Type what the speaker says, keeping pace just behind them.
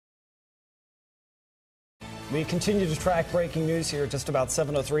We continue to track breaking news here at just about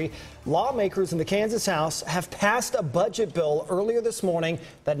 7:03. Lawmakers in the Kansas House have passed a budget bill earlier this morning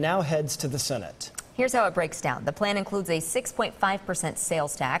that now heads to the Senate. Here's how it breaks down. The plan includes a 6.5%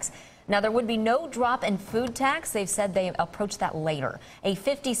 sales tax. Now, there would be no drop in food tax. They've said they approach that later. A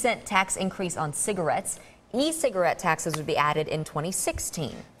 50-cent tax increase on cigarettes. E-cigarette taxes would be added in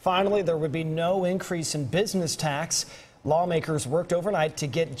 2016. Finally, there would be no increase in business tax. Lawmakers worked overnight to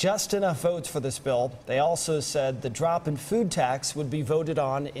get just enough votes for this bill. They also said the drop in food tax would be voted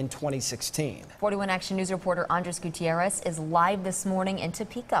on in 2016. 41 Action News reporter Andres Gutierrez is live this morning in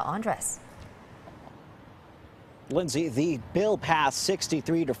Topeka. Andres. Lindsay, the bill passed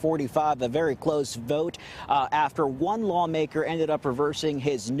 63-45, a very close vote after one lawmaker ended up reversing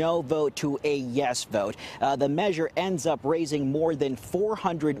his no vote to a yes vote. The measure ends up raising more than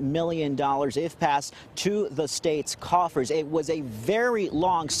 $400 million if passed to the state's coffers. It was a very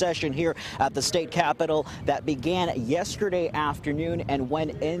long session here at the state capitol that began yesterday afternoon and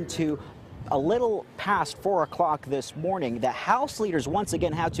went into a little past 4 o'clock this morning. The House leaders once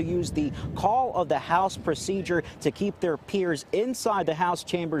again had to use the call of the House procedure to keep their peers inside the House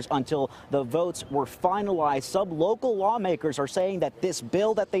chambers until the votes were finalized. Some local lawmakers are saying that this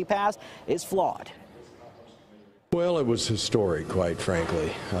bill that they passed is flawed. Well, it was historic, quite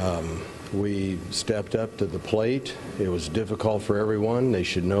frankly. We stepped up to the plate. It was difficult for everyone. They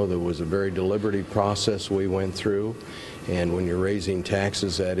should know there was a very deliberative process we went through. And when you're raising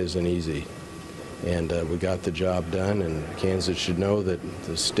taxes, that isn't easy. And we got the job done, and Kansas should know that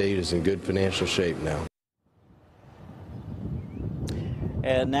the state is in good financial shape now.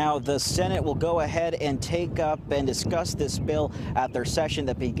 And now the Senate will go ahead and take up and discuss this bill at their session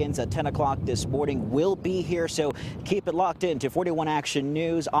that begins at 10 o'clock this morning. We'll be here, so keep it locked in to 41 Action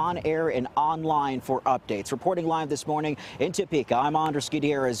News on air and online for updates. Reporting live this morning in Topeka, I'm Andres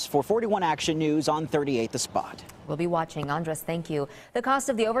Gutierrez for 41 Action News on 38 The Spot. We'll be watching. Andres, thank you. The cost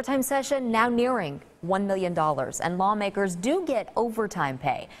of the overtime session now nearing $1 million, and lawmakers do get overtime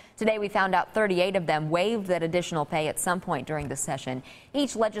pay. Today we found out 38 of them waived that additional pay at some point during the session.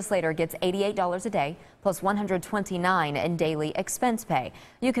 Each legislator gets $88 a day plus $129 in daily expense pay.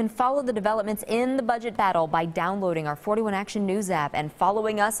 You can follow the developments in the budget battle by downloading our 41 Action News app and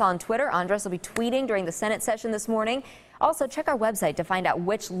following us on Twitter. Andres will be tweeting during the Senate session this morning. Also, check our website to find out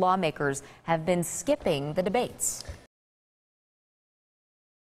which lawmakers have been skipping the debates.